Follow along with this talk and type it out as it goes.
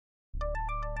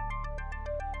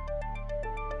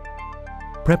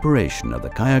Preparation of the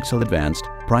QIAxcel Advanced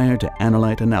prior to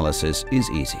analyte analysis is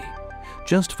easy.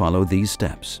 Just follow these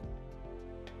steps.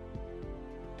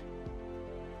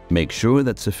 Make sure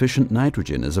that sufficient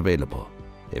nitrogen is available.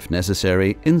 If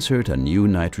necessary, insert a new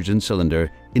nitrogen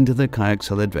cylinder into the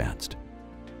QIAxcel Advanced.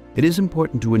 It is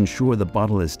important to ensure the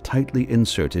bottle is tightly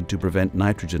inserted to prevent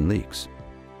nitrogen leaks.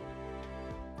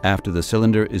 After the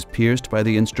cylinder is pierced by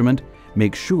the instrument,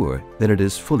 make sure that it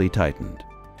is fully tightened.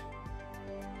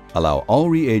 Allow all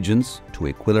reagents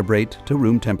to equilibrate to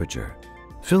room temperature.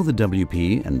 Fill the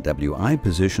WP and WI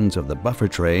positions of the buffer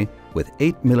tray with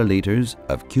 8 milliliters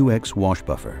of QX wash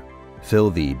buffer. Fill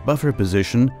the buffer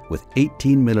position with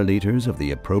 18 milliliters of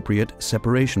the appropriate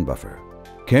separation buffer.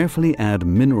 Carefully add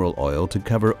mineral oil to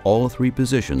cover all 3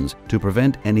 positions to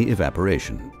prevent any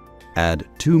evaporation. Add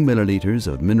 2 milliliters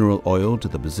of mineral oil to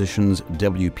the positions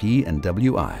WP and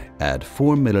WI. Add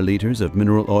 4 milliliters of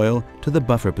mineral oil to the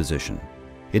buffer position.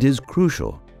 It is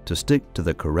crucial to stick to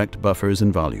the correct buffers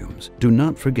and volumes. Do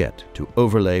not forget to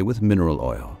overlay with mineral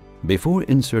oil. Before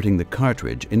inserting the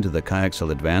cartridge into the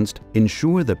QIAxcel Advanced,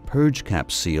 ensure the purge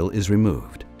cap seal is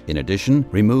removed. In addition,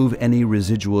 remove any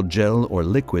residual gel or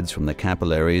liquids from the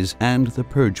capillaries and the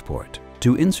purge port.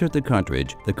 To insert the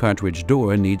cartridge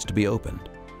door needs to be opened.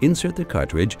 Insert the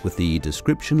cartridge with the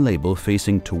description label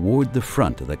facing toward the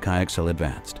front of the QIAxcel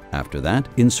Advanced. After that,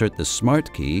 insert the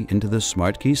Smart Key into the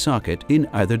Smart Key socket in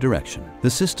either direction. The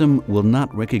system will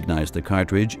not recognize the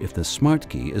cartridge if the Smart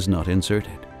Key is not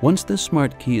inserted. Once the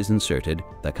Smart Key is inserted,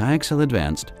 the QIAxcel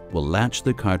Advanced will latch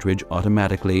the cartridge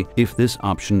automatically if this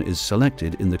option is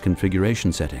selected in the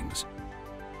configuration settings.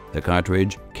 The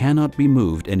cartridge cannot be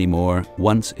moved anymore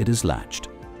once it is latched.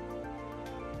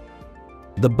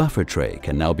 The buffer tray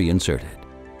can now be inserted.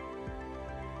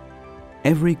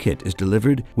 Every kit is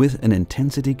delivered with an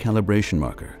intensity calibration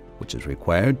marker, which is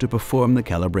required to perform the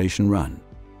calibration run.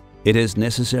 It is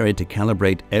necessary to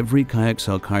calibrate every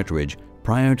QIAxcel cartridge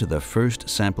prior to the first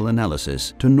sample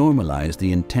analysis to normalize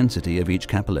the intensity of each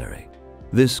capillary.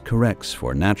 This corrects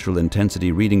for natural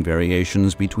intensity reading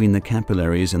variations between the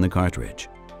capillaries in the cartridge.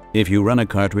 If you run a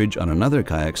cartridge on another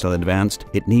QIAxcel Advanced,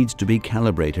 it needs to be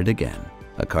calibrated again.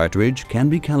 A cartridge can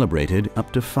be calibrated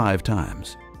up to 5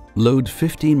 times. Load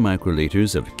 15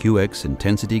 microliters of QX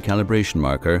intensity calibration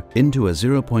marker into a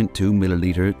 0.2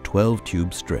 milliliter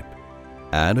 12-tube strip.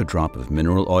 Add a drop of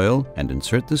mineral oil and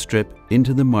insert the strip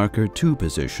into the marker 2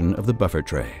 position of the buffer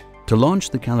tray. To launch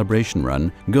the calibration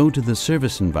run, go to the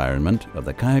service environment of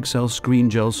the QIAxcel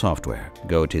ScreenGel software.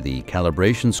 Go to the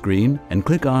calibration screen and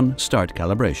click on Start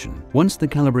Calibration. Once the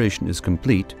calibration is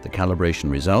complete, the calibration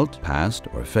result, passed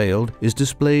or failed, is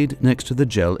displayed next to the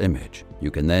gel image. You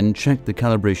can then check the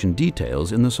calibration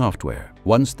details in the software.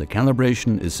 Once the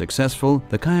calibration is successful,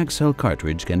 the QIAxcel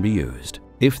cartridge can be used.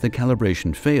 If the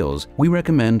calibration fails, we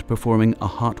recommend performing a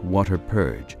hot water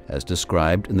purge, as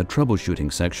described in the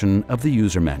troubleshooting section of the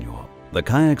user manual. The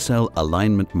QIAxcel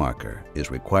alignment marker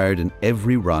is required in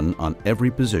every run on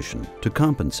every position to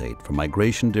compensate for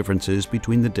migration differences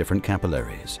between the different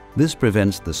capillaries. This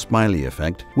prevents the smiley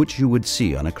effect, which you would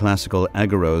see on a classical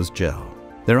agarose gel.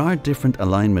 There are different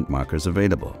alignment markers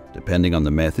available. Depending on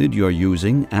the method you're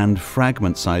using and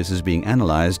fragment sizes being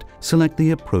analyzed, select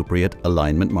the appropriate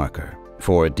alignment marker.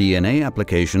 For DNA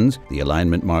applications, the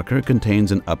alignment marker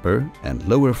contains an upper and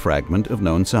lower fragment of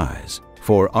known size.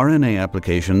 For RNA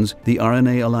applications, the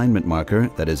RNA alignment marker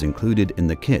that is included in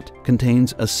the kit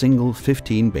contains a single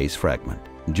 15 base fragment.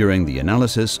 During the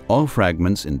analysis, all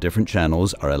fragments in different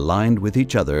channels are aligned with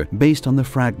each other based on the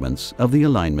fragments of the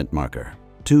alignment marker.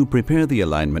 To prepare the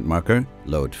alignment marker,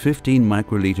 load 15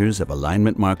 microliters of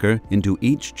alignment marker into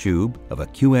each tube of a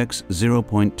QX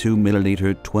 0.2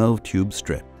 milliliter 12-tube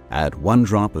strip. Add 1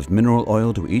 drop of mineral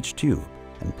oil to each tube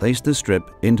and place the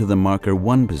strip into the marker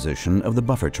 1 position of the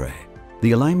buffer tray.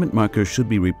 The alignment marker should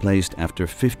be replaced after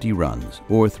 50 runs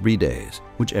or 3 days,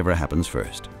 whichever happens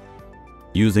first.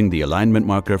 Using the alignment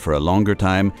marker for a longer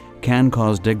time can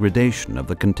cause degradation of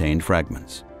the contained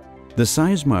fragments. The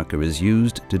size marker is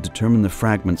used to determine the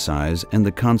fragment size and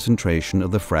the concentration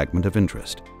of the fragment of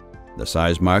interest. The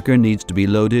size marker needs to be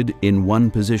loaded in 1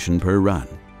 position per run.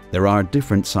 There are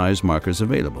different size markers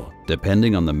available.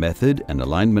 Depending on the method and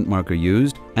alignment marker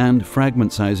used and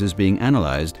fragment sizes being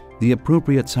analyzed, the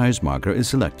appropriate size marker is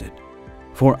selected.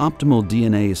 For optimal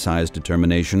DNA size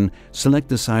determination, select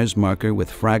the size marker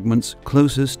with fragments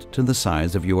closest to the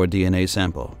size of your DNA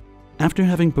sample. After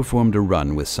having performed a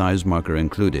run with size marker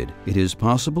included, it is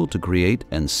possible to create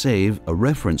and save a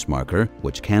reference marker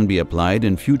which can be applied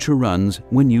in future runs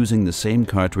when using the same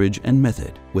cartridge and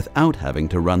method without having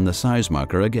to run the size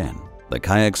marker again. The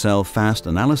QIAxcel Fast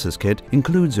Analysis Kit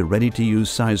includes a ready-to-use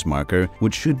size marker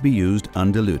which should be used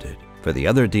undiluted. For the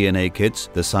other DNA kits,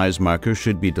 the size marker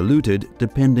should be diluted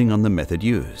depending on the method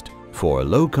used. For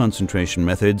low concentration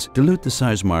methods, dilute the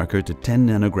size marker to 10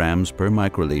 nanograms per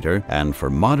microliter, and for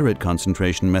moderate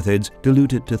concentration methods,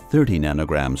 dilute it to 30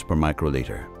 nanograms per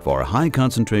microliter. For high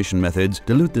concentration methods,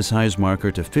 dilute the size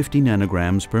marker to 50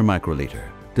 nanograms per microliter.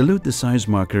 Dilute the size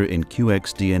marker in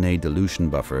QXDNA dilution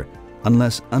buffer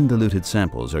unless undiluted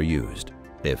samples are used.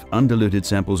 If undiluted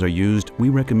samples are used, we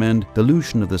recommend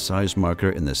dilution of the size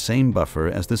marker in the same buffer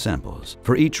as the samples.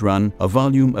 For each run, a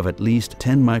volume of at least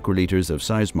 10 microliters of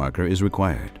size marker is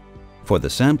required. For the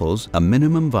samples, a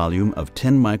minimum volume of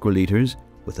 10 microliters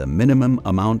with a minimum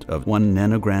amount of 1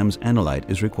 nanograms analyte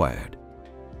is required.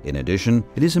 In addition,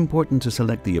 it is important to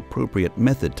select the appropriate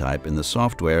method type in the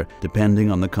software depending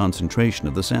on the concentration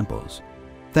of the samples.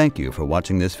 Thank you for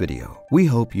watching this video. We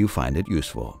hope you find it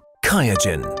useful.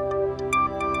 QIAGEN.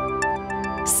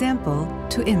 Sample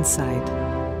to inside.